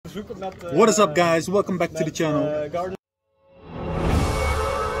What is up, guys? Welcome back to the channel.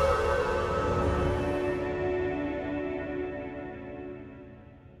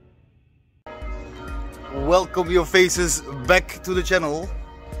 Welcome your faces back to the channel.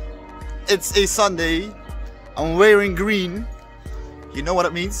 It's a Sunday. I'm wearing green. You know what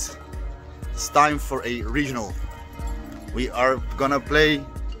it means? It's time for a regional. We are gonna play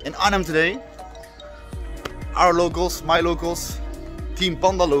in Arnhem today. Our locals, my locals, Team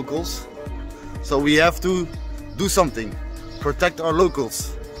Panda locals. So we have to do something. Protect our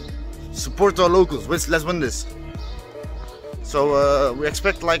locals. Support our locals. Let's win this. So we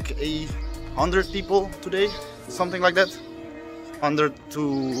expect like 100 people today, something like that. 100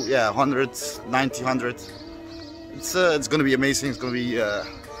 to 190, 100. It's gonna be amazing. It's gonna be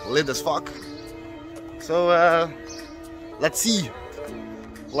lit as fuck. So let's see.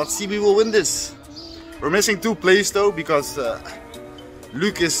 Let's see. We will win this. We're missing 2 players though because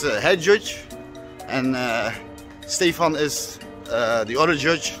Luke is head judge and Stefan is the other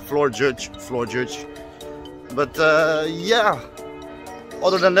judge, floor judge. But yeah.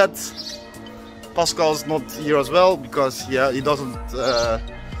 Other than that, Pascal's not here as well because he doesn't.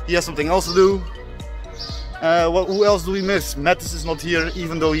 He has something else to do. Who else do we miss? Mattis is not here,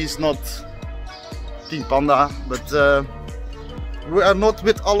 even though he's not Team Panda. But we are not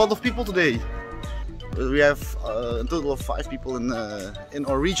with a lot of people today. We have a total of 5 people in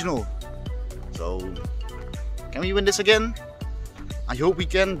our regional. So can we win this again? I hope we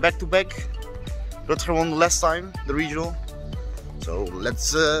can. Back to back. Rutger won the last time the regional. So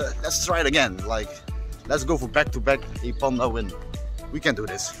let's try it again. Like, let's go for back to back a Panda win. We can do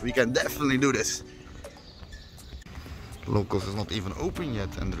this. We can definitely do this. Locals is not even open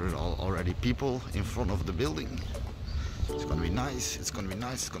yet, and there are already people in front of the building. It's gonna be nice. It's gonna be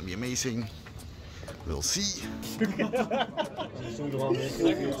nice. It's gonna be amazing. We'll see.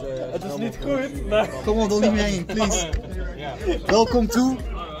 Het is niet goed, maar... Come on, don't leave me hanging, please. Welcome to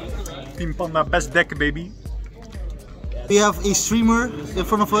Team Panda, best deck, baby. We have a streamer in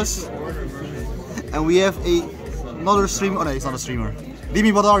front of us, and we have another streamer. Oh no, it's not a streamer.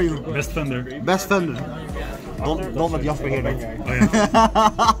 Dimi, what are you? Best vendor. Best vendor. Don't let Jasper hear that. Oh,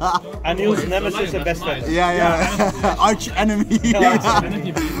 yeah. En Niels' nemesis en best friend. Yeah. Arch enemy. Ja.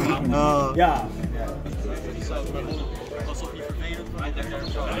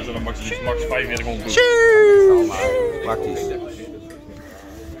 Er zullen max 45 doen. Praktisch.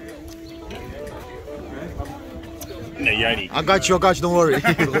 Nee, jij niet. I got you, don't worry.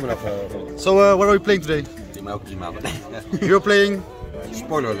 So, what are we playing today? You're playing?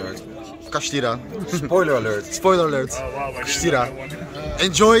 Spoiler alert. Kastira. Spoiler alert. Spoiler alert. Kastira.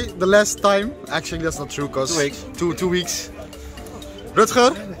 Enjoy the last time. Actually, that's not true, because 2 weeks. 2 weeks.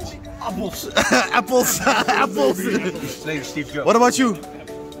 Rutger? Appels. Apples. What about you?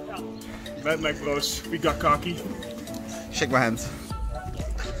 Met mijn bros, we got cocky. Shake my hand.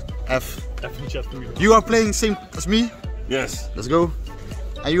 F. Even chat for me. You are playing same as me? Yes. Let's go.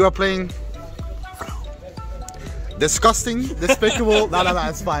 And you are playing... Disgusting, despicable. No,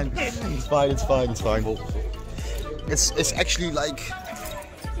 it's fine. It's fine. It's actually like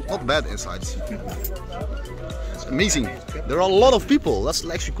not bad inside. It's amazing. There are a lot of people. That's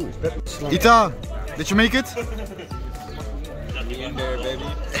actually cool. Ita, did you make it? In there, baby.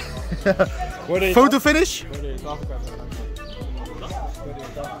 Photo finish?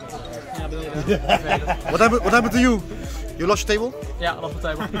 What happened to you? You lost your table? Ja, I lost my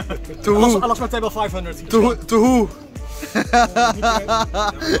table. To who? I lost my table 500. To who?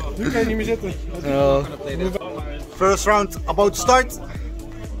 Nu kan je niet meer zitten. First round about to start.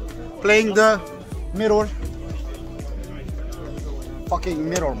 Playing the mirror. Fucking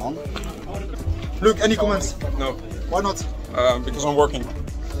mirror, man. Luke, any comments? No. Why not? Because I'm working.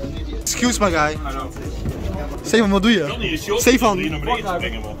 Excuse my guy. I know. Stefan, wat doe je?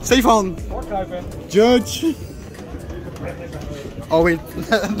 Stefan. Judge. Oh wait,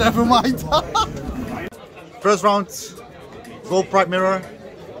 never mind. First round, gold pride mirror.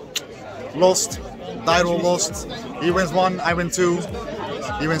 Lost. Dyro lost. He wins 1, I win 2.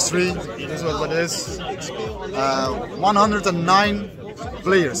 He wins 3. This is what it is. 109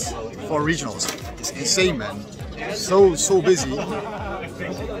 players for regionals. It's insane, man. So busy.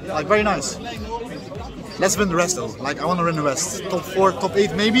 Like, very nice. Let's win the rest though. Like, I want to win the rest. Top 4, top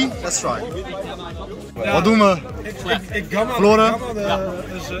 8 maybe? Let's try. Wat doen we? Floren?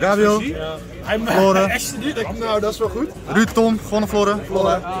 Gabriel? Floren? Nou, dat is wel goed. Ruud, Tom, gewonnen Floren?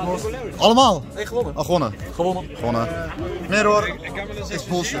 Allemaal? Nee, gewonnen. Oh, gewonnen. Gewonnen. Mirror is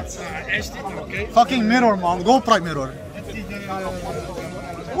bullshit. Fucking mirror, man. Gold pride mirror.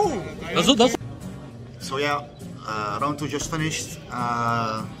 Dat is... So yeah, round 2 just finished.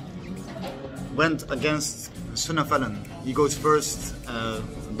 went against Sunnafellen. He goes first,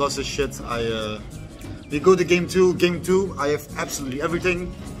 does his shit. We go to game 2. Game 2, I have absolutely everything.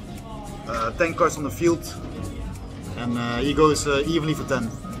 10 cards on the field. And he goes evenly for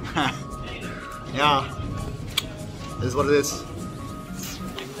 10. Yeah, this is what it is.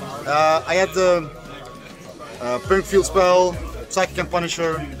 I had the Punk Field Spell, Psychic and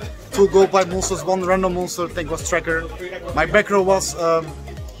Punisher, 2 Gold Pipe monsters, 1 random monster, I think was Tracker. My back row was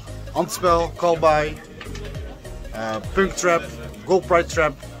Anti-Spell, Call By, Punk Trap, Gold Pride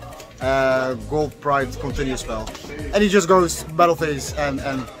Trap, Gold Pride Continue Spell. And he just goes Battle Phase and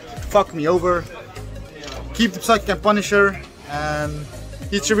fuck me over. Keep the Psychic and Punisher, and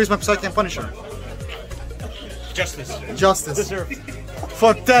he tributes my Psychic and Punisher. Justice. Justice. Deserved.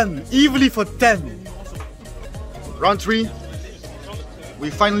 For 10, evenly for 10. Round 3, we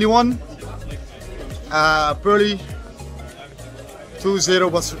finally won. Pearly 2-0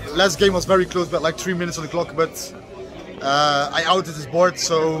 was, last game was very close, but like 3 minutes on the clock, but I outed his board,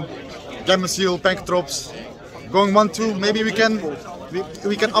 so Gamma Seal, Panktrops, going 1-2, maybe we can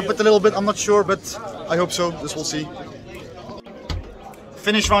up it a little bit, I'm not sure, but I hope so, this we'll see.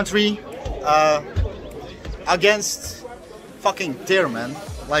 Finish round 3 against fucking Tear, man.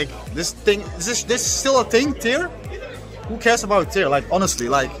 Like this thing, is this still a thing, Tear? Who cares about Tear? Like honestly,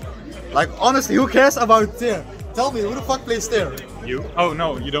 like honestly, who cares about Tear? Tell me, who the fuck plays Tear? You? Oh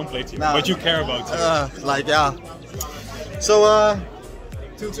no, you don't play Team, Nah. but you care about Team. Like yeah. So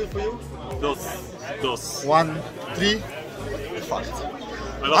 2-2 for you. Dos. 1-3. Fuck it.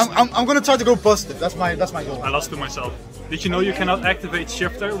 I lost, I'm gonna try to go positive. That's my goal. I lost to myself. Did you know you cannot activate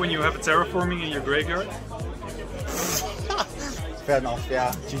Shifter when you have a terraforming in your graveyard? Fair enough.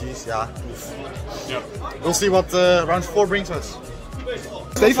 Yeah. GG's. Yeah. Yeah. We'll see what round 4 brings us.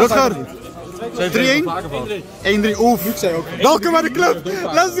 Rutger. 3-1? 1-3. Oef. Welkom bij de club.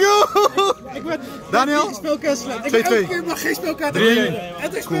 Let's go. Daniel. 2-2.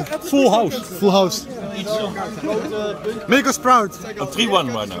 3-1. Full house. Full house. Make us proud.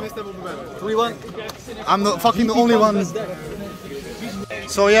 3-1 right now. 3-1. I'm the fucking the only one.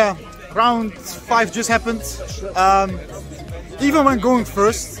 So yeah, round 5 just happened. Even when going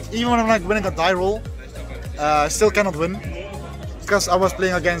first, even when I'm like winning a die roll, I still cannot win because I was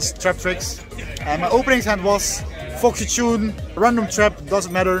playing against Trap Tricks. And my opening hand was Foxy Tune, Random Trap,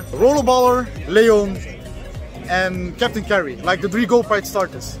 doesn't matter, Rollerballer, Leon, and Captain Carry, like the 3 Gold Pride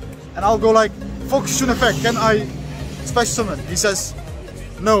starters. And I'll go like, Foxy Tune effect, can I special summon? He says,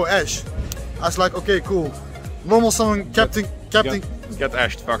 no, Ash. I was like, okay, cool. Normal summon, Captain. Get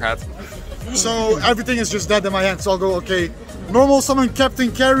ashed, fuckhead. So everything is just dead in my hand, so I'll go, okay. Normal summon,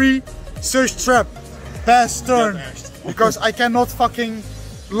 Captain Carry, Search Trap, pass turn. Because I cannot fucking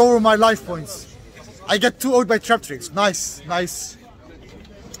lower my life points. I get 2 out by Trap Tricks. Nice, nice.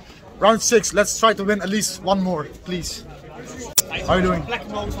 Round 6, let's try to win at least 1 more, please. How are you doing?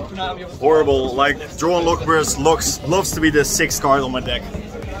 Horrible, like draw and Lockburst loves to be the 6th card on my deck.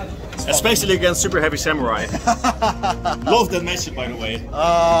 Especially against Super Heavy Samurai. Love that matchup, by the way.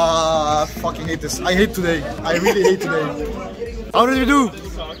 I fucking hate this. I hate today. I really hate today. How did you do?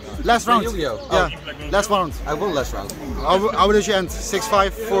 Last round. Yeah, last round. I won last round. How did you end?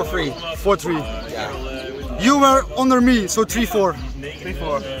 6-5? 4-3. 4-3. Yeah. You were under me, so 3-4.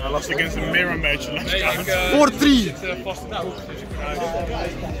 3-4. I lost against a mirror match last round. 4-3.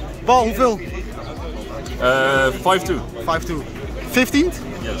 Paul, hoeveel? 5-2. 5-2. 15th?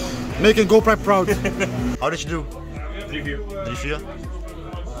 Yes. Making GoPrep proud. How did you do? 3-4. 3-4?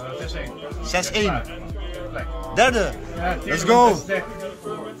 6-1. Derde. Let's go.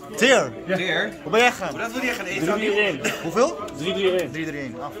 Tear. Tear? Hoe ben jij gegaan? Dat wil je gaan eten. 3-3-1. Hoeveel? 3-3-1.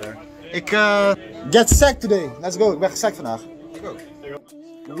 3-3-1. Ah, fair. Ik get sacked today. Let's go. Ik ben gesackt vandaag.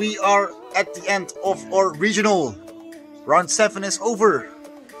 We are at the end of our regional. Round 7 is over.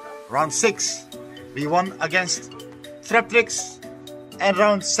 Round 6 we won against Traptrix. And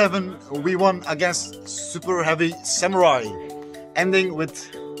round 7 we won against Super Heavy Samurai. Ending with,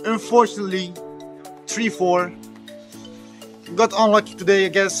 unfortunately, 3-4. Got unlucky today, I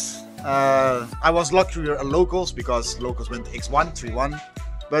guess. I was luckier at locals because locals went X1, 3-1.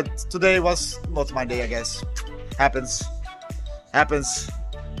 But today was not my day, I guess. Happens.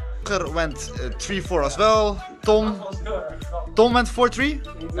 Went 3-4 as well. Tom went 4-3?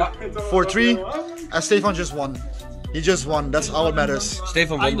 4-3. And Stefan just won. He just won, that's all that matters.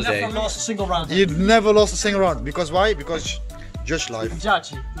 Stefan won the day. Lost a single round. He never lost a single round. Because why? Because Judge Life.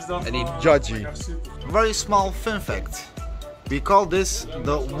 And he Judgy. Very small fun fact. We call this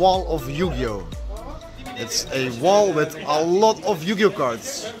the wall of Yu-Gi-Oh! It's a wall with a lot of Yu-Gi-Oh!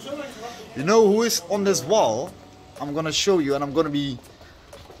 Cards. You know who is on this wall? I'm gonna show you and I'm gonna be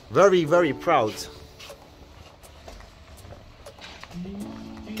Very, very proud.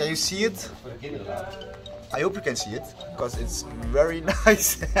 Can you see it? I hope you can see it, because it's very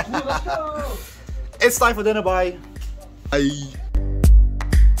nice. It's time for dinner, bye. Bye.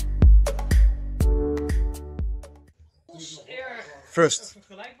 First,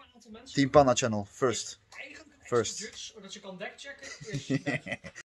 Team Panda channel, first.